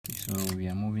So we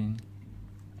are moving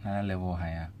another level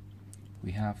higher.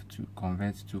 We have to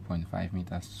convert 2.5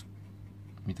 meter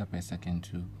per second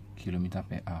to kilometer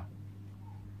per hour.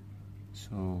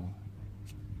 So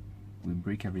we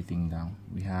break everything down.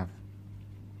 We have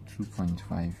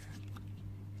 2.5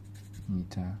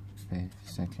 meter per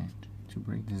second. To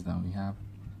break this down, we have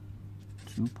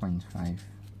 2.5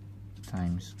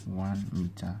 times 1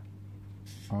 meter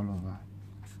all over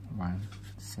 1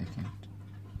 second.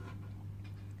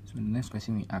 So the next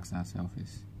question we ask ourselves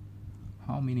is,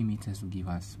 how many meters will give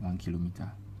us 1 kilometer?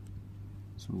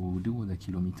 So we'll deal with the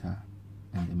kilometer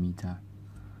and the meter.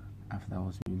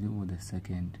 Afterwards, we'll deal with the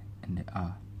second and the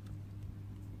hour.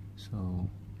 So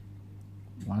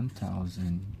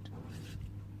 1,000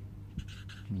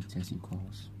 meters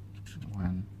equals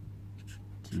 1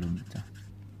 kilometer.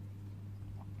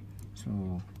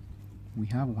 So we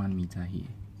have 1 meter here.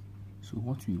 So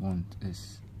what we want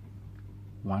is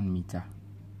 1 meter,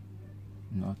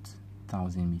 not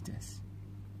 1,000 meters.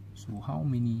 So how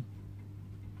many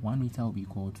 1 meter will be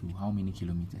equal to how many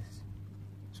kilometers?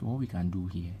 So what we can do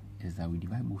here is that we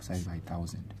divide both sides by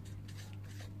 1,000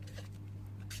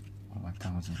 over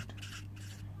 1,000.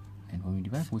 And when we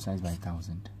divide both sides by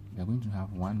 1,000, we are going to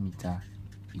have 1 meter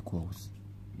equals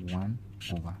 1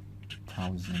 over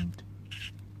 1,000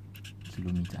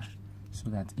 kilometer. So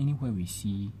that anywhere we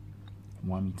see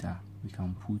 1 meter, we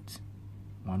can put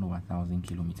 1 over 1,000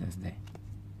 kilometers there.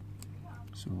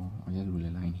 So I'll just rule a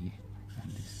line here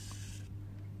and this.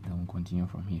 Then we'll continue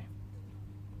from here.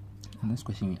 The next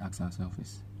question we ask ourselves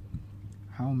is,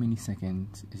 how many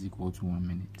seconds is equal to 1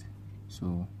 minute?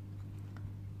 So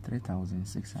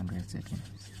 3,600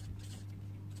 seconds.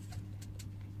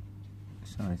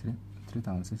 Sorry,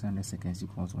 3,600 seconds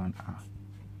equals 1 hour.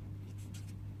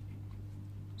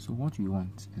 So what we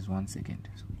want is 1 second.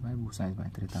 So divide both sides by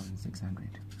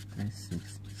 3,600.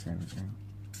 3600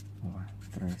 over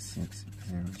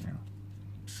 3600.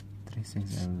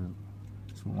 3600.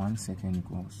 So 1 second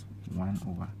equals 1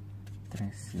 over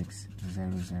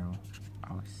 3600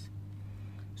 hours.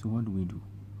 So what do?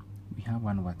 We have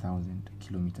 1 over 1,000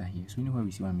 kilometer here. So anywhere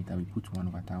we see 1 meter, we put 1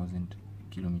 over 1,000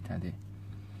 kilometer there.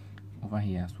 Over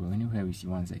here as well, anywhere we see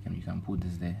 1 second, we can put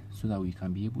this there so that we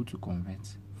can be able to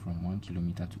convert from 1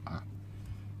 kilometer to hour.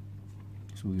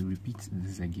 So we repeat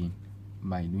this again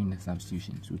by doing the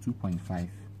substitution. So 2.5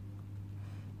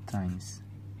 times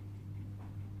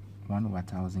 1 over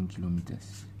 1,000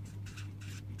 kilometers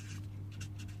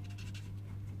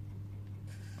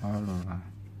all over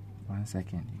 1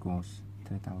 second equals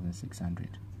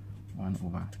 3,600. 1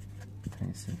 over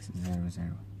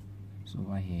 3600. So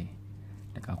over here,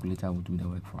 the calculator will do the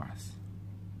work for us.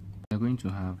 We're going to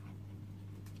have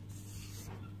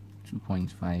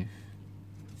 2.5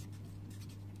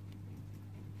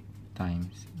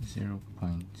 times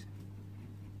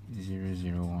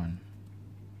 0.001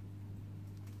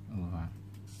 over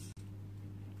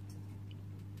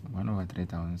 1 over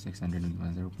 3,600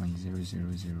 equals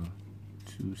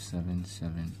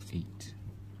 0.000278.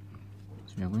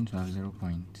 So we are going to have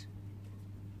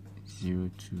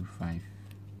 0.025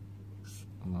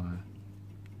 over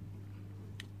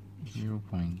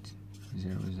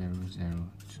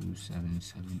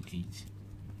 0.000278,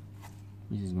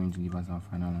 which is going to give us our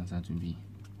final answer to be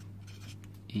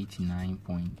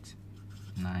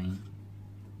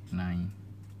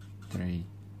 89.993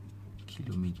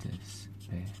 kilometers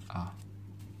per hour.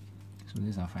 So this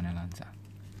is our final answer.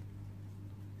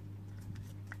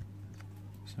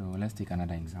 So let's take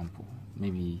another example.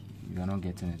 Maybe you are not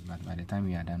getting it, but by the time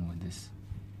we are done with this,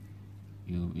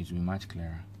 it will be much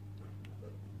clearer.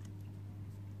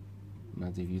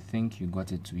 But if you think you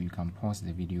got it too, you can pause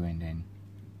the video and then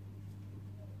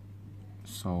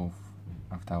solve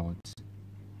afterwards.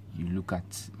 You look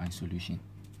at my solution.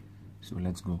 So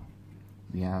let's go.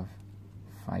 We have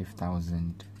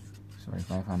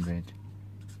 500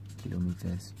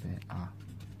 kilometers per hour.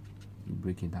 You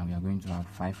break it down. We are going to have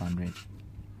 500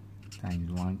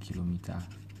 times 1 kilometer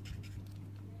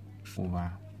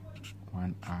over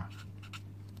 1 hour.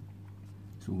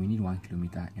 So we need 1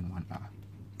 kilometer in 1 hour.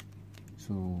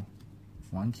 So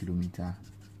 1 kilometer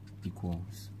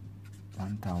equals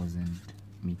 1,000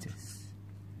 meters,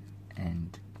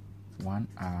 and 1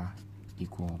 hour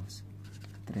equals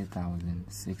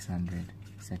 3,600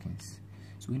 seconds.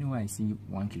 So anywhere I see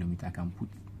 1 kilometer, I can put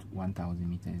 1,000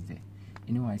 meters there.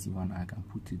 Anywhere I see 1 hour, I can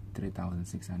put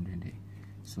 3,600 there.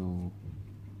 So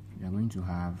we are going to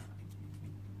have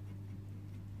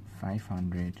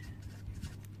 500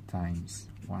 times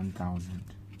 1,000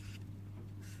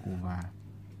 over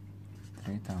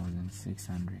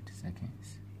 3,600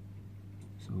 seconds.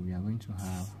 So we are going to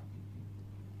have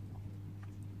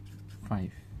 5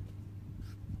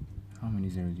 How many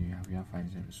zeros do you have? We have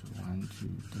 5 zeros. So 1, 2,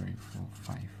 3, 4,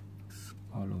 5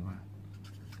 all over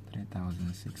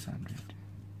 3,600.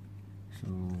 So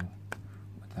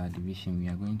with our division, we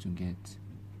are going to get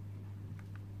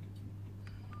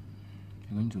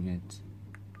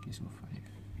okay, so 5.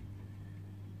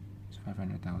 It's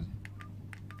 500,000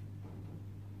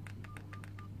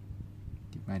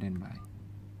 divided by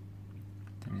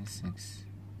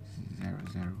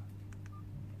 3600.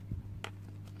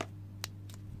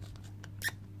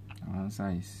 Our answer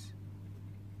is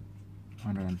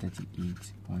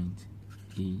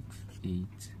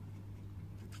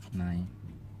 138.889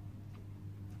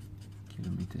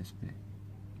 meters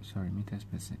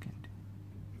per second.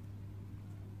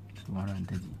 So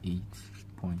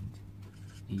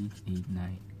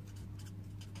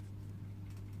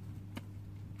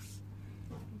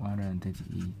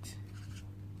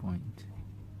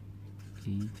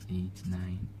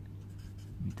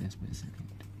meters per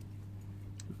second.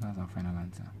 So that's our final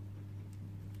answer.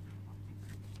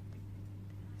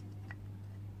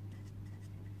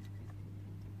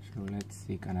 So let's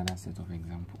take another set of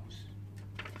examples.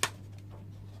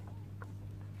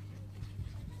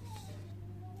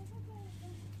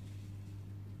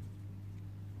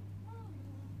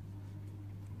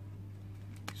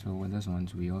 So with this one,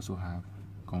 we also have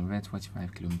convert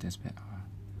 45 kilometers per hour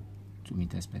to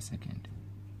meters per second.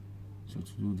 So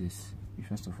to do this, we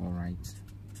first of all write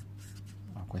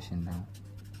our question down.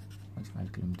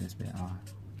 45 kilometers per hour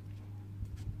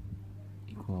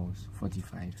equals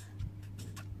 45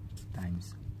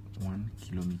 times 1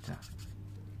 kilometer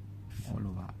all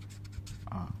over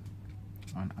r,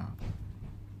 1 hour.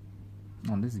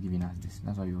 Now this is giving us this,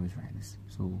 that's why we always write this.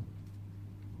 So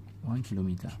 1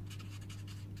 kilometer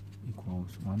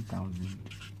equals 1000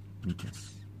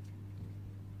 meters,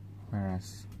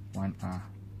 whereas 1 hour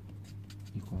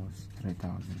equals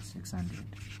 3,600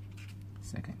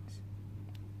 seconds.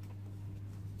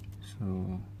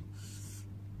 So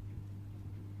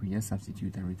we just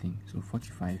substitute everything. So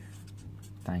 45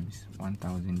 times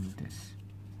 1000 meters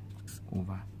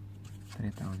over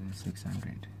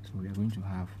 3,600. So we are going to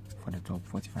have for the top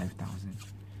 45,000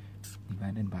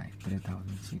 divided by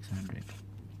 3,600.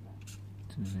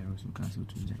 2 zeros, we cancel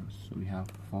 2 zeros. So we have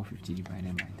 450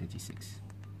 divided by 36.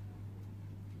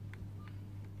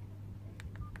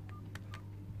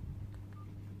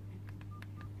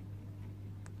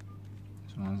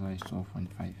 So answer is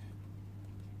 12.5.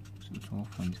 So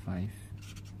 12.5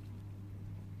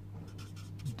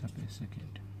 meter per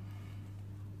second.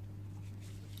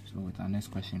 So with our next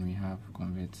question, we have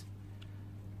convert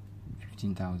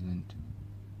 15,000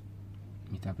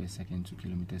 meter per second to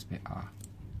kilometers per hour.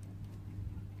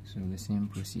 So the same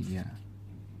procedure,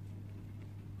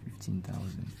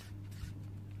 15,000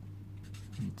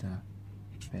 meter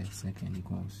per second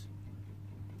equals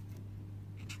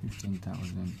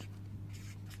 15,000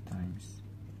 times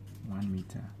 1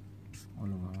 meter all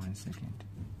over 1 second.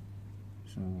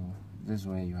 So this is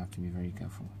where you have to be very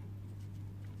careful.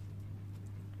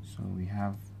 So we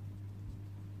have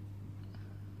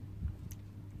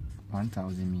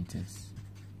 1,000 meters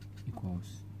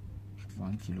equals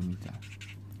 1 kilometer.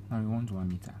 Now we want 1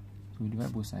 meter, so we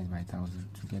divide both sides by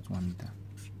 1,000 to get 1 meter.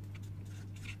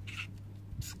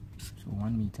 So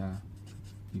 1 meter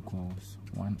equals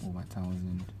 1 over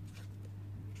 1,000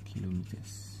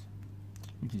 kilometers,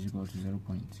 which is equal to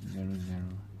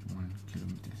 0.001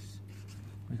 kilometers.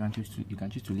 You can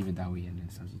choose to leave it that way and then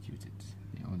substitute it.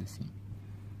 They're all the same.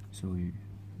 So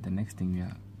the next thing we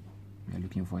are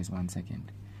looking for is 1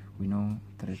 second. We know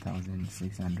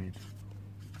 3,600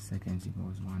 seconds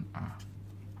equals 1 hour.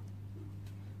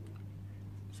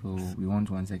 So we want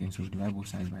 1 second, so we divide both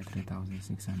sides by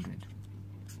 3,600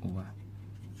 over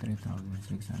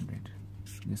 3,600.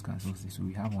 This cancels this, so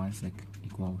we have 1 sec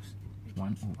equals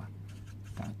 1 over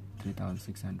that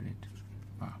 3,600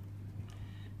 hour.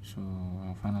 So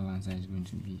our final answer is going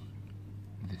to be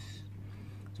this.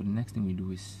 So the next thing we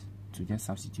do is to just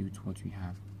substitute what we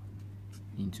have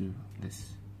into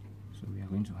this. So we are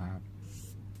going to have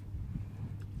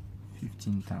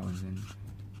 15,000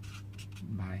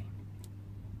 by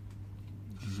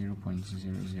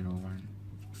 0.001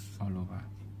 all over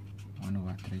 1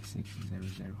 over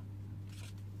 3600.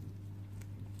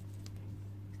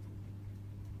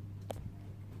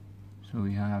 So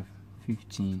we have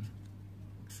 15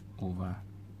 over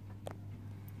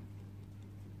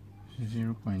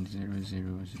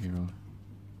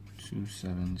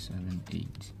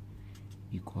 0.00027778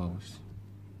 equals,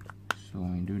 so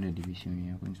when we do the division,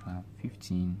 we are going to have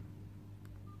 15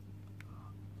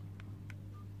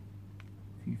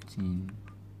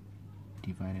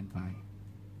 divided by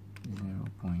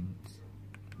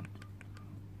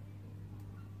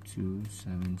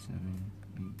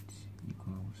 2778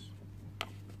 equals,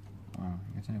 wow,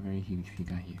 getting a very huge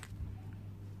figure here.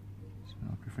 So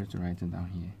I prefer to write it down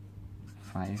here.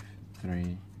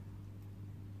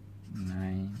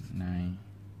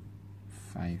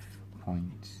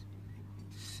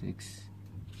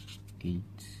 53995.68,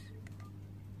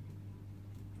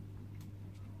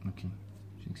 okay,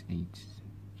 680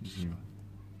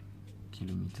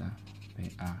 kilometer per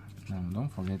hour. Now don't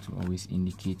forget to always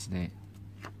indicate the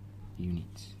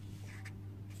unit.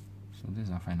 So this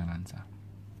is our final answer.